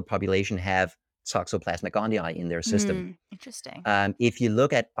regular population have Toxoplasma gondii in their system. Interesting. If you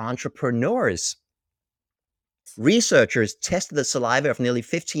look at entrepreneurs, researchers tested the saliva of nearly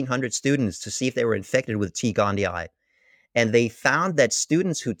 1,500 students to see if they were infected with T. gondii. And they found that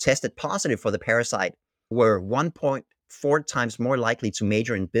students who tested positive for the parasite were 1.4 times more likely to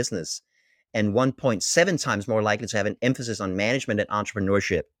major in business and 1.7 times more likely to have an emphasis on management and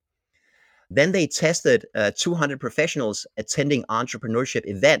entrepreneurship. Then they tested 200 professionals attending entrepreneurship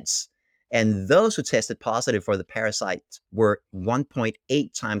events, and those who tested positive for the parasite were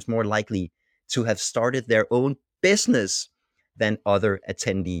 1.8 times more likely to have started their own business than other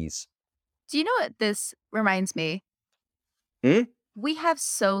attendees. Do you know what this reminds me? Hmm? We have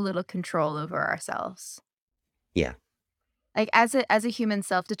so little control over ourselves. Yeah. Like as a human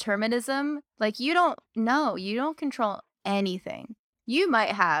self-determinism, like you don't control anything. You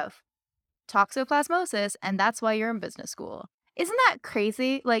might have toxoplasmosis and that's why you're in business school. Isn't that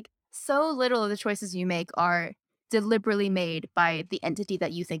crazy? Like so little of the choices you make are deliberately made by the entity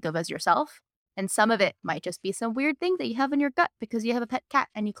that you think of as yourself. And some of it might just be some weird thing that you have in your gut because you have a pet cat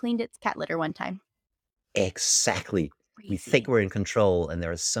and you cleaned its cat litter one time. Exactly. We Crazy. think we're in control, and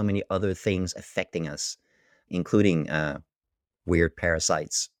there are so many other things affecting us, including weird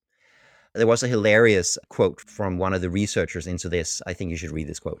parasites. There was a hilarious quote from one of the researchers into this. I think you should read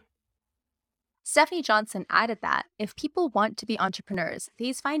this quote. Stephanie Johnson added that if people want to be entrepreneurs,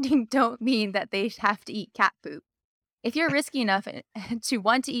 these findings don't mean that they have to eat cat poop. If you're risky enough to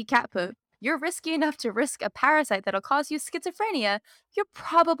want to eat cat poop, you're risky enough to risk a parasite that'll cause you schizophrenia. You're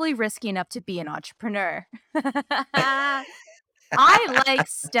probably risky enough to be an entrepreneur. I like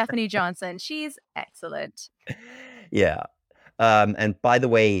Stephanie Johnson. She's excellent. Yeah. And by the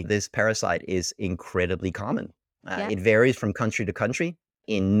way, this parasite is incredibly common. Yeah. It varies from country to country.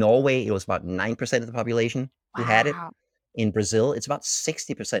 In Norway, it was about 9% of the population who had it. Wow. In Brazil, it's about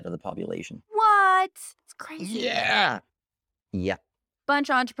 60% of the population. What? It's crazy. Yeah. Yeah. Bunch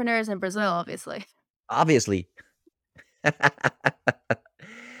of entrepreneurs in Brazil, obviously. Obviously.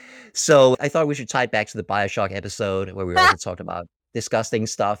 So I thought we should tie it back to the Bioshock episode where we also talked about disgusting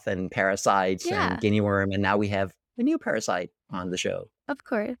stuff and parasites and Yeah, guinea worm, and now we have a new parasite on the show. of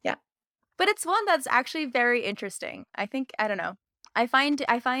course. Yeah. But it's one that's actually very interesting. I think I don't know. I find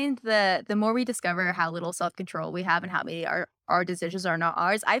the more we discover how little self-control we have and how many our decisions are not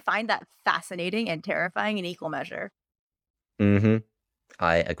ours, I find that fascinating and terrifying in equal measure. Mm-hmm.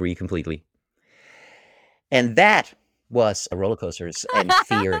 I agree completely. And that was roller coasters and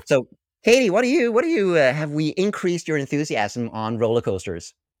fear. So, Katie, what do you have we increased your enthusiasm on roller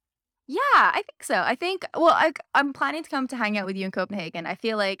coasters? Yeah, I think so. I think, well, I'm planning to come to hang out with you in Copenhagen. I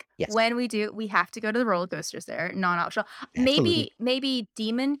feel like Yes, when we do, we have to go to the roller coasters there, non-optional. absolutely. Maybe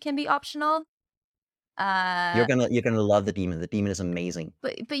Demon can be optional. You're Uh, gonna love the demon. The demon is amazing.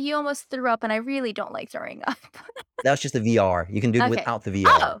 but you almost threw up, and I really don't like throwing up. That was just the VR. You can do it Okay. without the VR.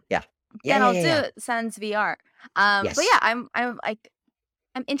 Oh, Yeah. Yeah, then yeah, I'll yeah, do yeah. it sans VR. But Yes. yeah, I'm like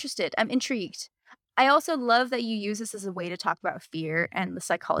I'm interested. I'm intrigued. I also love that you use this as a way to talk about fear and the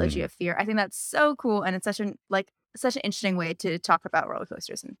psychology Mhm. of fear. I think that's so cool, and it's such an interesting way to talk about roller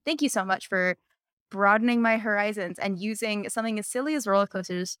coasters. And thank you so much for broadening my horizons and using something as silly as roller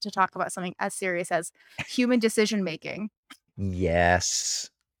coasters to talk about something as serious as human decision making. Yes.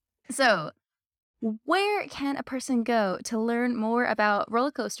 So, where can a person go to learn more about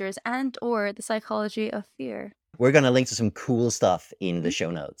roller coasters and or the psychology of fear? We're gonna link to some cool stuff in the Mhm.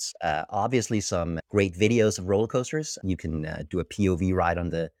 show notes. Obviously, some great videos of roller coasters. You can do a POV ride on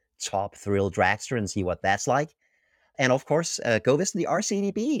the top thrill dragster and see what that's like. And of course, go visit the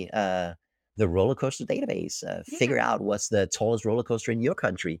RCDB, the roller coaster database. Yeah. Figure out what's the tallest roller coaster in your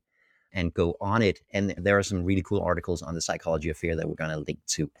country and go on it. And there are some really cool articles on the psychology of fear that we're going to link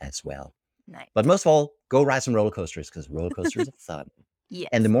to as well. Nice. But most of all, go ride some roller coasters because roller coasters are fun.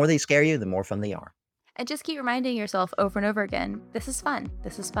 And the Yes. more they scare you, the more fun they are. And just keep reminding yourself over and over again, this is fun.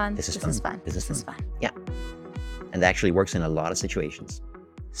 This is fun. This is This fun. is fun. This is This is fun. fun. Yeah. And that actually works in a lot of situations.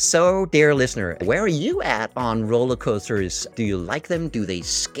 So, dear listener, where are you at on roller coasters? Do you like them? Do they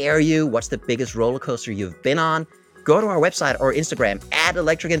scare you? What's the biggest roller coaster you've been on? Go to our website or Instagram at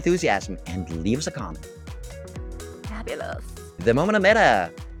Electric Enthusiasm and leave us a comment. Fabulous. The moment of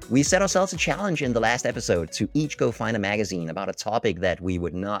meta. We set ourselves a challenge in the last episode to each go find a magazine about a topic that we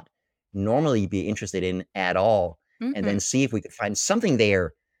would not normally be interested in at all, and then Mhm. see if we could find something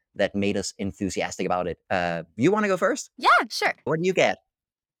there that made us enthusiastic about it. You want to go first? Yeah, sure. What do you get?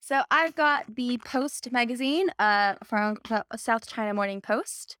 So I've got the Post magazine from the South China Morning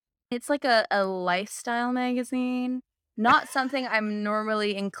Post. It's like a lifestyle magazine, not something I'm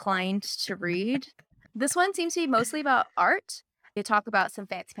normally inclined to read. This one seems to be mostly about art. They talk about some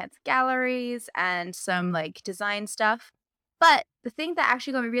fancy pants galleries and some like design stuff. But the thing that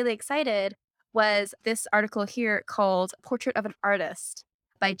actually got me really excited was this article here called Portrait of an Artist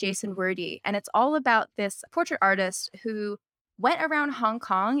by Jason Wordy. And it's all about this portrait artist who went around Hong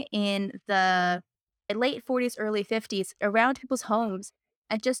Kong in the late 40s, early 50s, around people's homes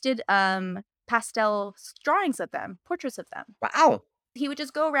and just did pastel drawings of them, portraits of them. Wow. He would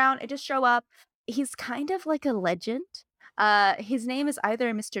just go around and just show up. He's kind of like a legend. His name is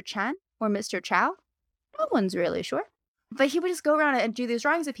either Mr. Chan or Mr. Chow. No one's really sure. But he would just go around and do these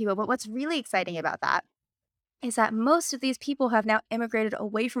drawings of people. But what's really exciting about that is that most of these people have now immigrated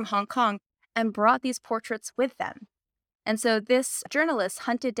away from Hong Kong and brought these portraits with them. And so this journalist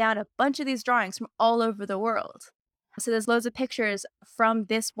hunted down a bunch of these drawings from all over the world. So there's loads of pictures from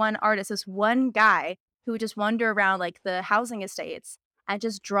this one artist, this one guy who would just wander around like the housing estates and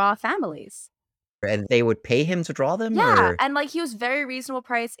just draw families. And they would pay him to draw them? Yeah, Or? and like he was very reasonable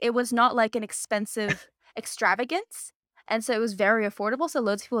price. It was not like an expensive extravagance. And so it was very affordable. So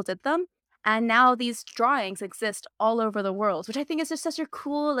loads of people did them. And now these drawings exist all over the world, which I think is just such a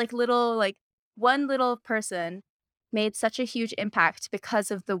cool, like little, like one little person made such a huge impact because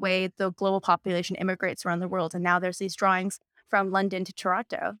of the way the global population immigrates around the world. And now there's these drawings from London to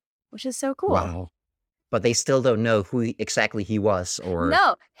Toronto, which is so cool. Wow. But they still don't know who exactly he was, or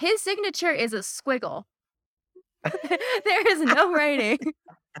No, his signature is a squiggle. There is no writing.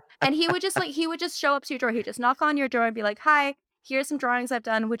 And he would just show up to your door. He would just knock on your door and be like, "Hi, here's some drawings I've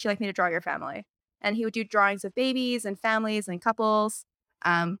done. Would you like me to draw your family?" And he would do drawings of babies and families and couples.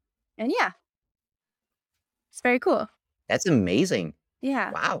 And yeah, it's very cool. That's amazing.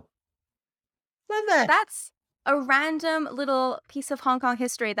 Yeah. Wow. Love that. That's a random little piece of Hong Kong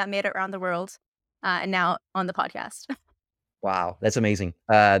history that made it around the world. And now on the podcast. Wow, that's amazing.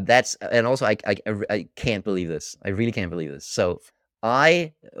 And also I can't believe this. I really can't believe this. So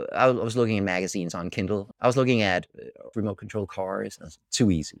I was looking at magazines on Kindle. I was looking at remote control cars. That's too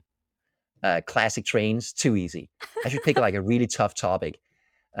easy. Classic trains, too easy. I should pick like a really tough topic.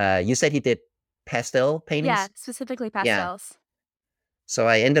 You said he did pastel Yeah, paintings? specifically Yeah. pastels. So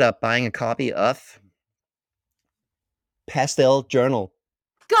I ended up buying a copy of Pastel Journal.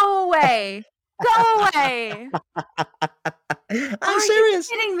 Go away! Go away! I'm Are you serious.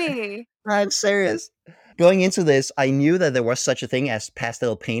 kidding me? I'm serious. Going into this, I knew that there was such a thing as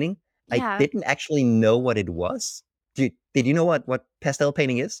pastel painting. I Yeah. didn't actually know what it was. Did you know what pastel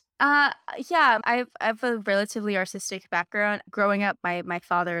painting is? Yeah, I've a relatively artistic background. Growing up, my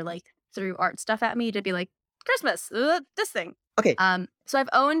father like threw art stuff at me to be like, Christmas, this thing. Okay, So I've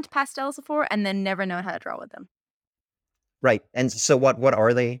owned pastels before and then never known how to draw with them. right. And so what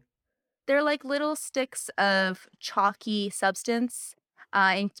are they? They're like little sticks of chalky substance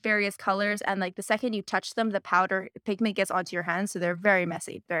in various colors, and like the second you touch them, the powder pigment gets onto your hands, so they're very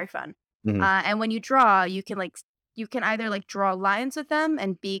messy, very fun. Mhm. And when you draw, you can either like draw lines with them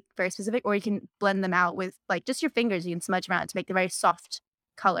and be very specific, or you can blend them out with like just your fingers. You can smudge them out to make the very soft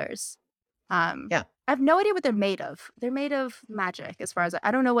colors. Yeah. I have no idea what they're made of. They're made of magic, as far as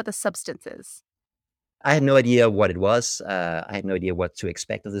I don't know what the substance is. I had no idea what it was. I had no idea what to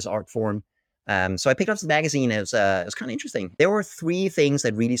expect of this art form. So I picked up the magazine. It was kind of interesting. There were three things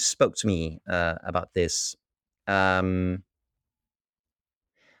that really spoke to me about this. Um,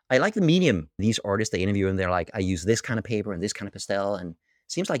 I like the medium. These artists they interview and they're like, I use this kind of paper and this kind of pastel, and it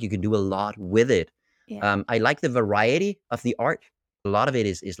seems like you can do a lot with it. Yeah. I like the variety of the art. A lot of it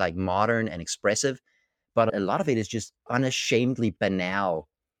is like modern and expressive, but a lot of it is just unashamedly banal.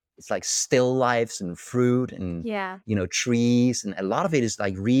 It's like still lifes and fruit and Yeah. trees, and a lot of it is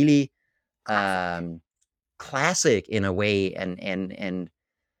like really Classic. classic in a way. And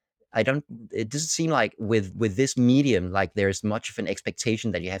I don't. It doesn't seem like with this medium like there's much of an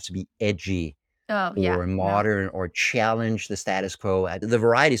expectation that you have to be edgy Oh, yeah. or No. modern or challenge the status quo. The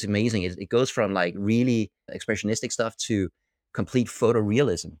variety is amazing. It goes from like really expressionistic stuff to complete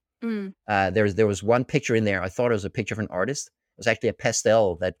photorealism. Mm. There was one picture in there. I thought it was a picture of an artist. It was actually a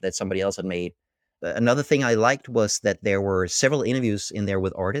pastel that somebody else had made. Another thing I liked was that there were several interviews in there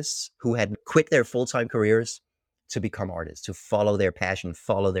with artists who had quit their full-time careers to become artists, to follow their passion,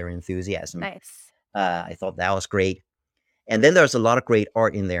 follow their enthusiasm. Nice. I thought that was great. And then there's a lot of great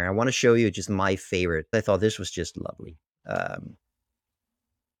art in there. I want to show you just my favorite. I thought this was just lovely.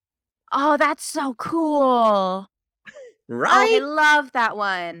 Oh, that's so cool. Oh, I Right? love that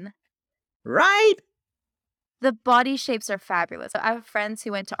one. Right? The body shapes are fabulous. So I have friends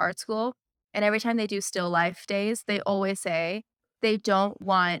who went to art school, and every time they do still life days, they always say they don't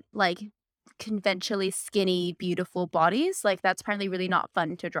want like conventionally skinny, beautiful bodies. Like that's apparently really not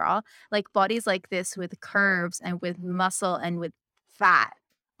fun to draw. Like bodies like this with curves and with muscle and with fat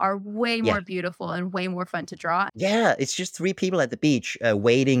are way Yeah. more beautiful and way more fun to draw. Yeah, it's just three people at the beach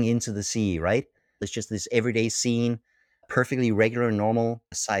wading into the sea, right? It's just this everyday scene, perfectly regular, normal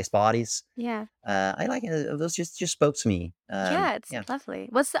sized bodies. Yeah. I like it. Those just spoke to me. Yeah, it's Yeah. lovely.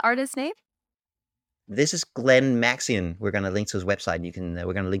 What's the artist's name? This is Glenn Maxion. We're gonna link to his website. You can.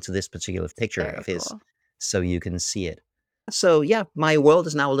 We're gonna link to this particular picture Very of his, cool. so you can see it. So yeah, my world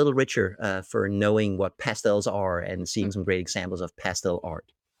is now a little richer for knowing what pastels are and seeing some great examples of pastel art.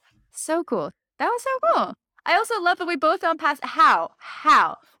 So cool. That was so cool. I also love that we both found past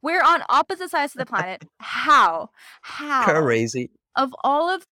how? We're on opposite sides of the planet. How? Crazy. Of all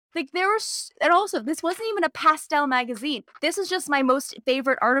of like there were and also this wasn't even a pastel magazine. This is just my most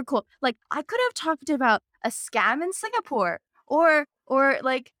favorite article. Like I could have talked about a scam in Singapore or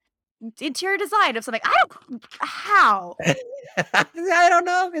like interior design of something. How? I don't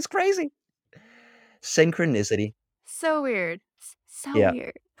know. It's crazy. Synchronicity. So weird. So Yeah.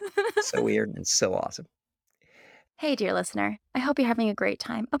 weird. So weird and so awesome. Hey, dear listener. I hope you're having a great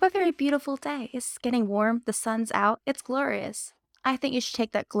time. Hope a very beautiful day. It's getting warm. The sun's out. It's glorious. I think you should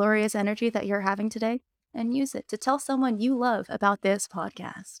take that glorious energy that you're having today and use it to tell someone you love about this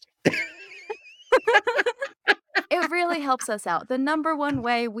podcast. It really helps us out. The number one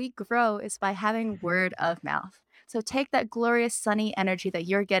way we grow is by having word of mouth. So take that glorious sunny energy that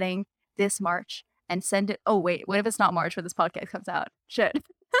you're getting this March and send it. Oh, wait. What if it's not March when this podcast comes out? Shit.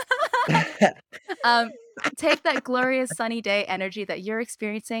 Take that glorious sunny day energy that you're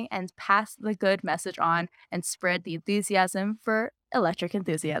experiencing and pass the good message on and spread the enthusiasm for electric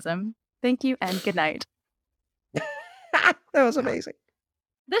enthusiasm. Thank you and good night. That was amazing.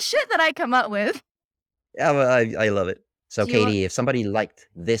 The shit that I come up with. Yeah, well, I love it. So, Do you Katie, if somebody liked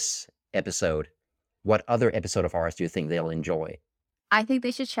this episode, what other episode of ours do you think they'll enjoy? I think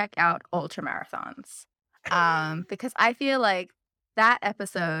they should check out Ultra Marathons. Because I feel like that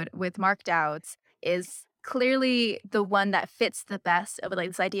episode with Mark Dowds is clearly the one that fits the best of like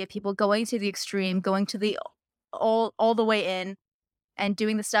this idea of people going to the extreme, going to the all the way in, and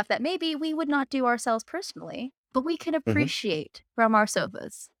doing the stuff that maybe we would not do ourselves personally, but we can appreciate from our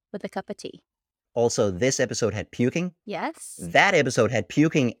sofas with a cup of tea. Also, this episode had puking. Yes. That episode had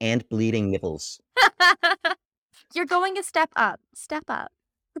puking and bleeding nipples. You're going a step up. Step up.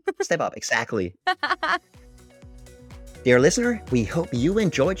 Step up, exactly. Dear listener, we hope you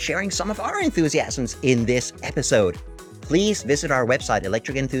enjoyed sharing some of our enthusiasms in this episode. Please visit our website,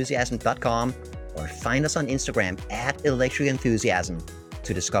 electricenthusiasm.com, or find us on Instagram @electricenthusiasm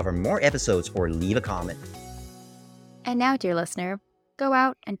to discover more episodes or leave a comment. And now, dear listener, go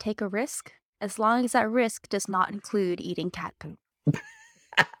out and take a risk, as long as that risk does not include eating cat poop.